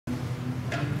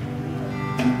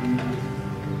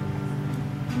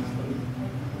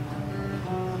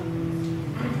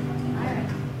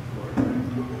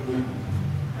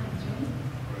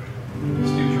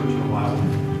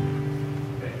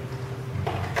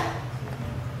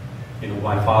You know,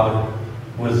 my father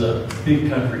was a big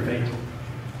country fan,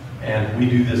 and we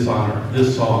do this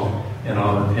song in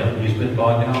honor of him. He's been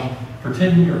gone now for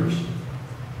 10 years.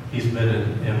 He's been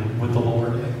in with the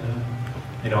Lord, and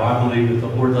you know, I believe that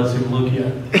the Lord lets him look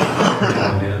yet now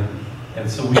and then. And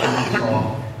so we do this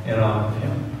song in honor of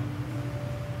him.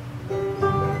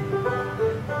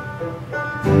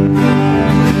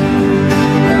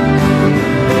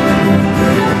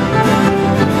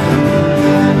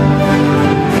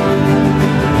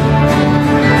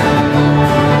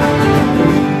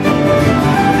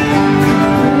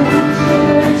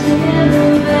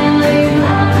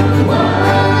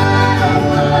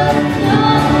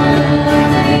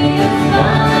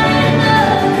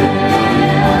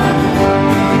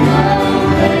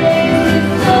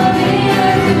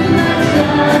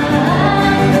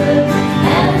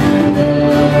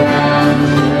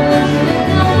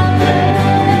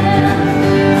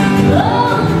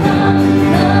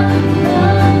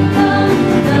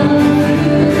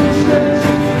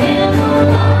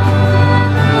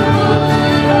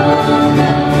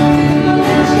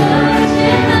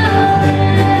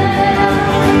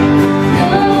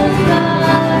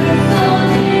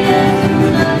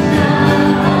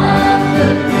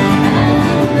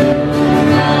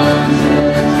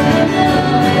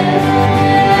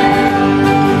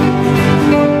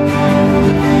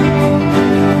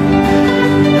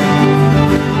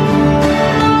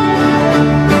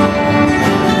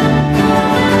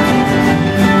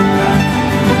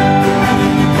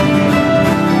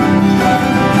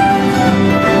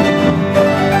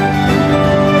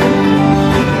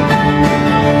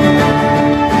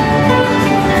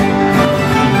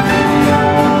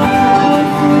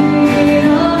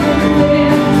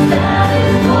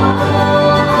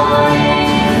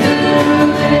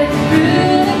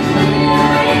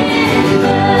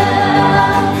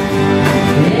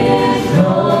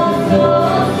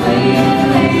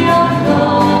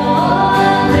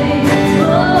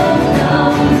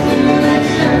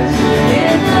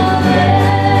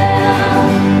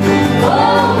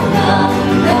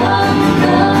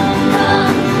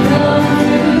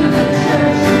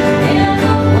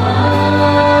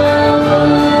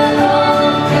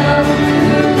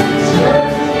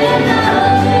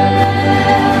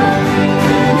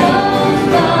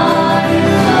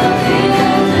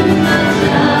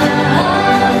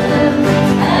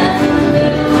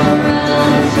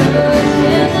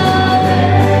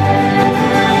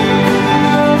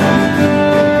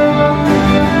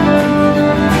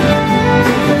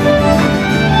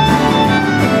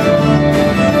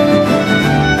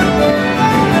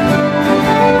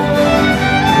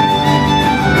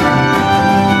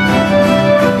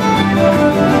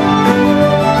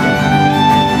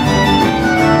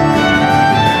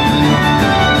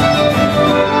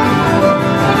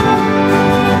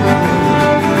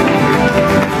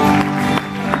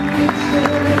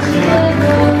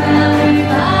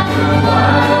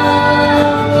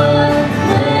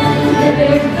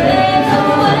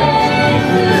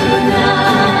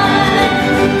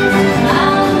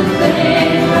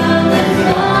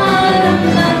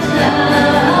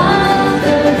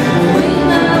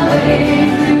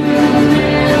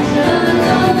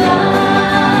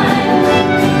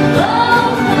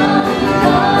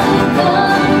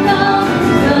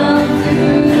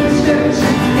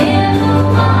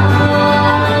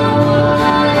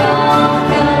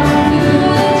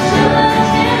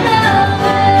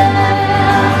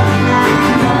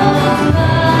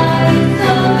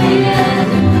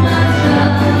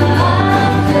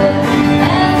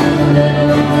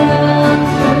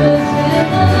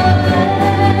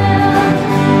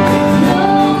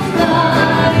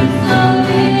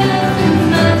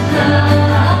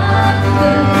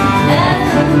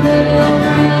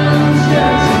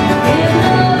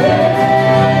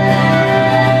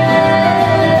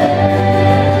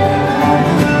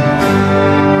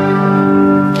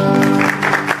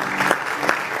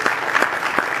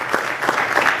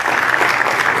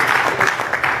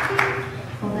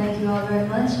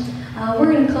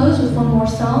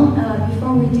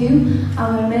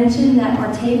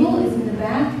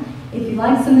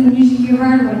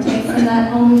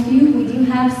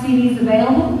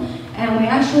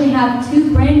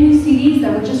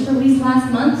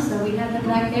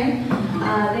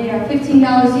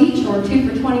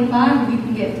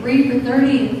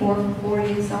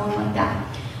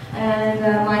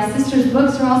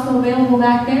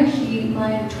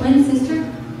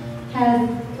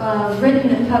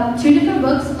 Two different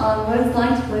books on what it's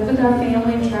like to live with our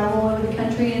family and travel all over the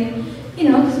country. And, you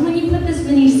know, because when you put this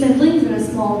many siblings in a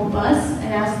small bus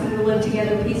and ask them to live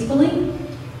together peacefully,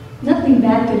 nothing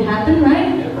bad could happen,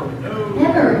 right? Never. No.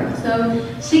 Never. So So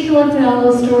she collected all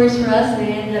those stories for us, and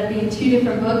they ended up being 2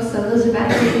 different books. So those are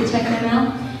back here. You can check them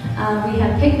out. We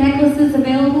have pick necklaces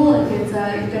available. If it's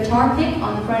a guitar pick,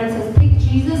 on the front it says "Pick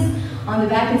Jesus." On the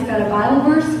back it's got a Bible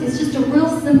verse. It's just a real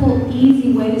simple,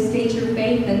 easy way to state your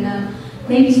faith and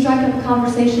maybe strike up a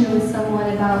conversation with someone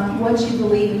about what you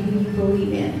believe and who you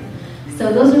believe in.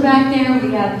 So those are back there.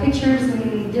 We have pictures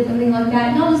and different things like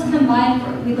that. No, just come by.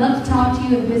 We'd love to talk to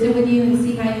you and visit with you and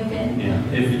see how you've been. Yeah,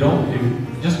 if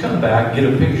just come back, get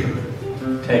a picture,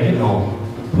 take it home,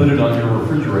 put it on your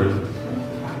refrigerator,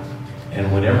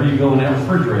 and whenever you go in that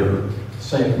refrigerator,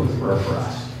 say a quick prayer for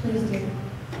us. Please do.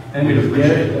 And We'd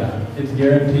appreciate that. It's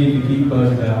guaranteed to keep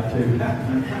bugs out too.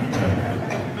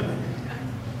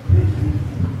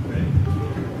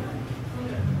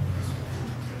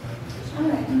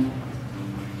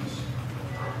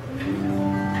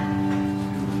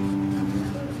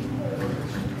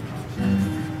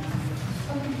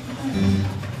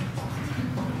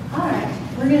 All right.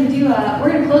 We're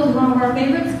gonna close with one of our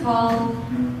favorites called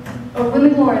 "When the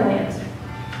Glory Lands."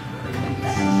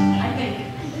 I think.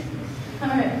 All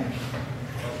right.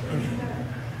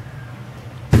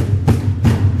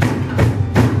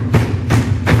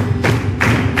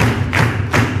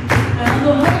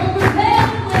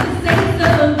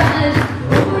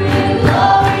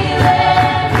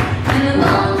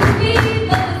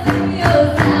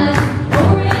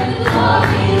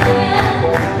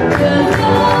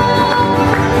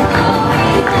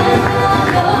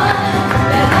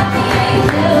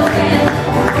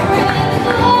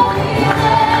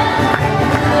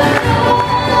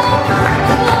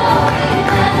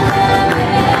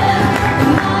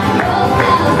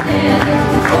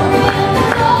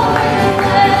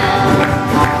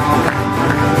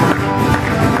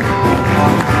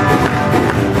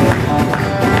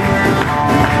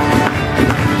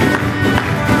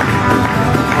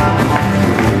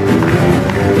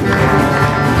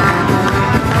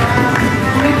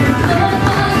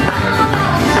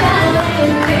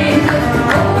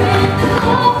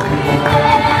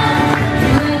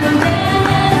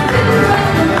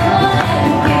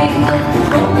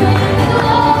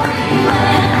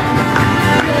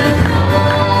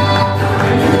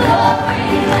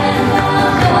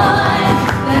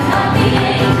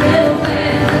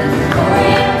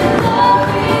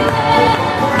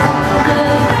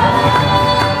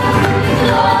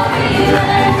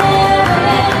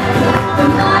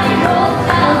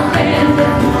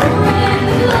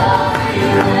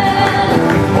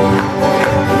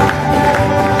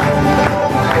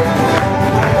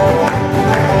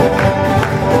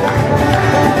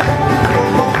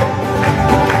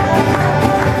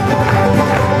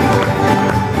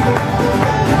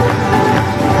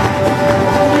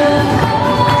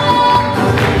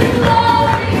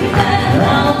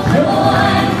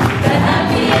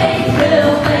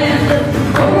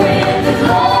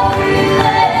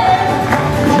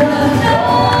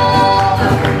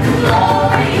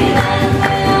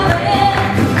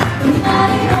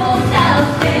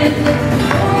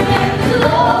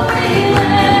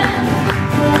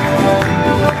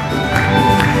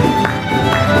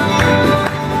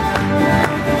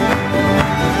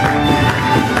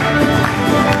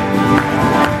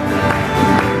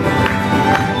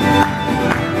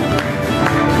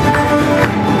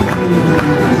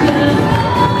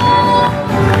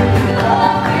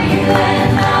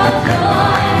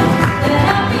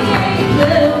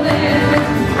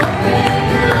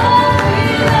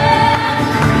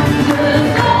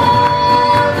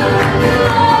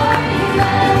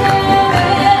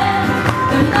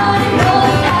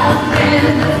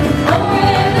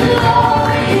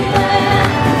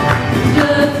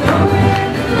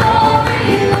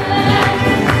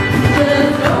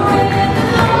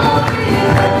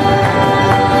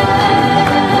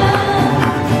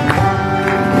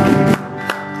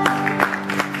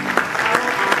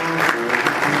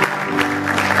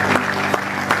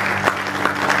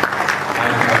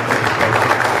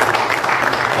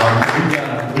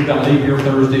 We've got to leave here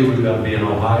Thursday. We've got to be in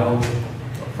Ohio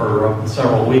for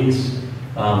several weeks.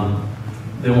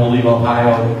 Then we'll leave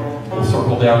Ohio. We'll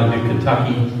circle down into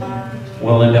Kentucky.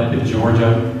 We'll end up in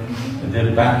Georgia, and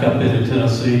then back up into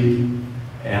Tennessee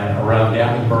and around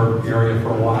Gatlinburg area for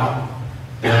a while.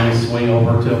 Then we swing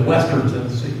over to Western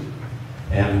Tennessee,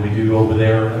 and we do over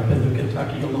there and up into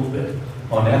Kentucky a little bit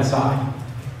on that side.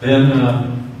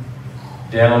 Then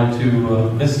down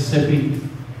to Mississippi,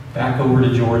 back over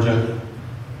to Georgia,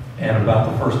 and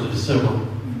about the 1st of December,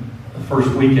 the first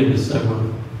week in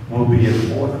December, we'll be in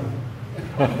Florida.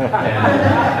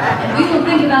 And we will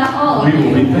think about all of We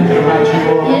will be thinking about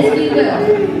you all. Yes, we will.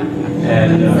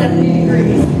 And 70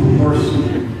 degrees. of course,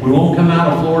 We won't come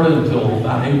out of Florida until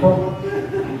about April.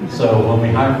 So when we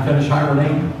finish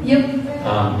hibernating. Yep.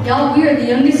 Y'all, we are the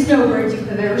youngest snowbirds you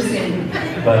have ever seen.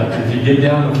 But if you get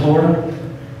down to Florida,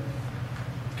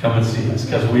 come and see us,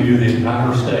 because we do the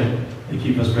entire state. They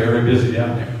keep us very busy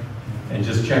down there. And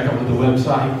just check over the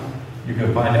website. You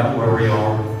can find out where we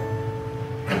are.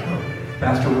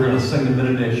 Pastor, we're going to sing the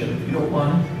benediction, if you don't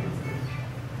mind.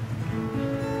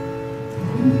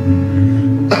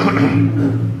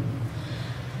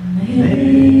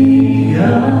 May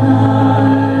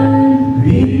God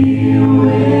be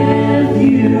with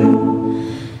you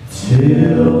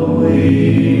till we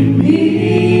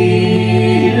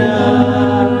meet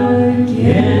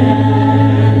again.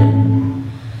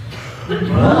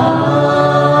 By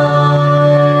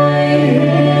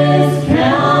His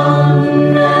countenance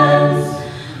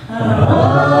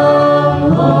upon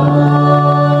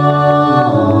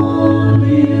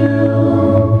you,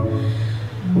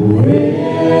 with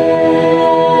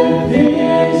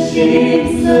His sheep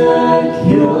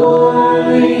securely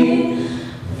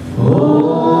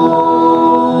fold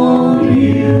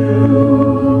you.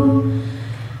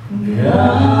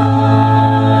 God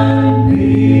be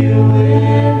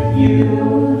with you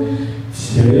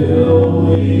till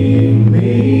we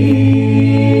meet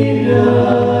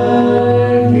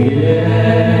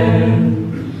again.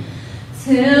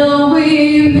 Till we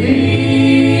meet,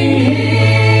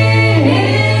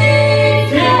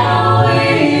 till we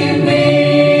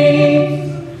meet,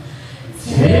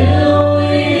 till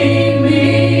we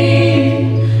meet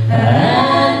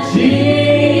at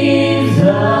Jesus'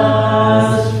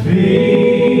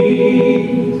 feet.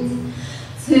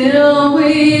 Till we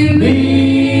meet,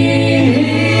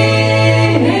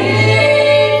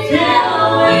 till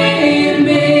we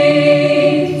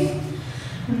meet.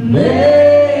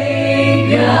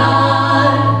 May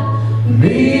God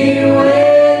be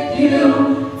with you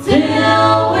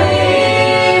till we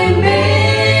meet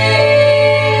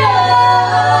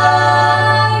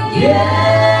again.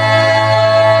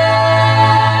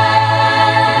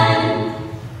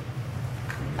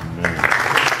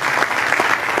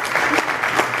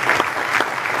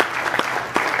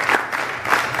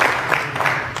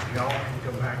 Y'all can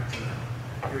go back to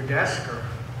your desk or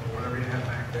whatever you have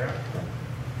back there.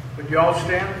 Would you all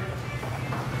stand?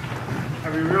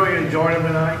 Have you really enjoyed them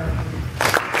tonight?